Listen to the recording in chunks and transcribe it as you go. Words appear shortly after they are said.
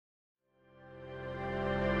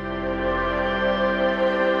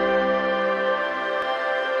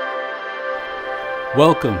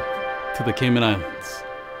Welcome to the Cayman Islands,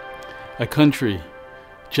 a country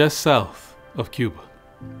just south of Cuba.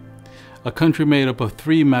 A country made up of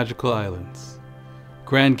 3 magical islands,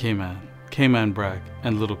 Grand Cayman, Cayman Brac,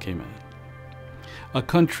 and Little Cayman. A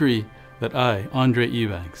country that I, André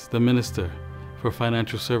Ebanks, the Minister for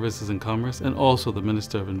Financial Services and Commerce, and also the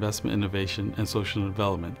Minister of Investment, Innovation, and Social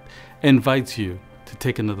Development, invites you to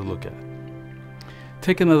take another look at.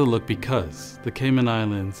 Take another look because the Cayman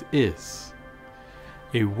Islands is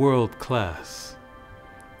a world-class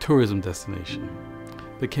tourism destination.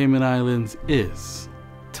 The Cayman Islands is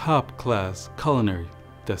top-class culinary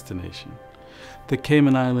destination. The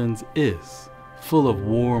Cayman Islands is full of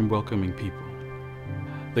warm, welcoming people.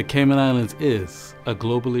 The Cayman Islands is a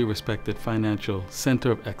globally respected financial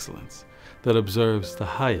center of excellence that observes the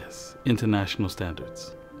highest international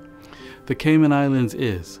standards. The Cayman Islands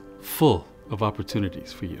is full of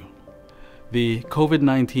opportunities for you. The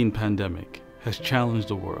COVID-19 pandemic has challenged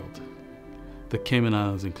the world, the Cayman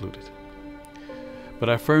Islands included. But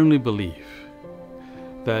I firmly believe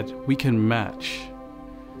that we can match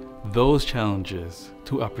those challenges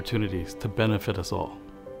to opportunities to benefit us all.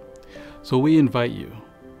 So we invite you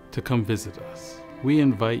to come visit us. We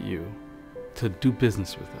invite you to do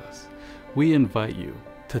business with us. We invite you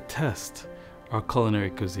to test our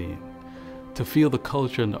culinary cuisine, to feel the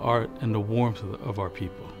culture and the art and the warmth of our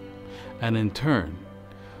people. And in turn,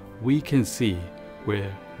 we can see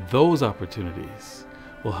where those opportunities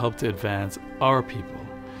will help to advance our people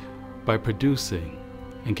by producing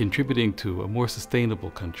and contributing to a more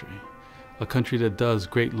sustainable country, a country that does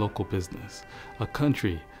great local business, a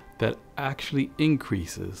country that actually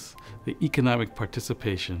increases the economic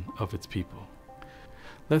participation of its people.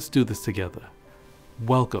 Let's do this together.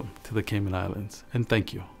 Welcome to the Cayman Islands, and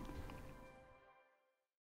thank you.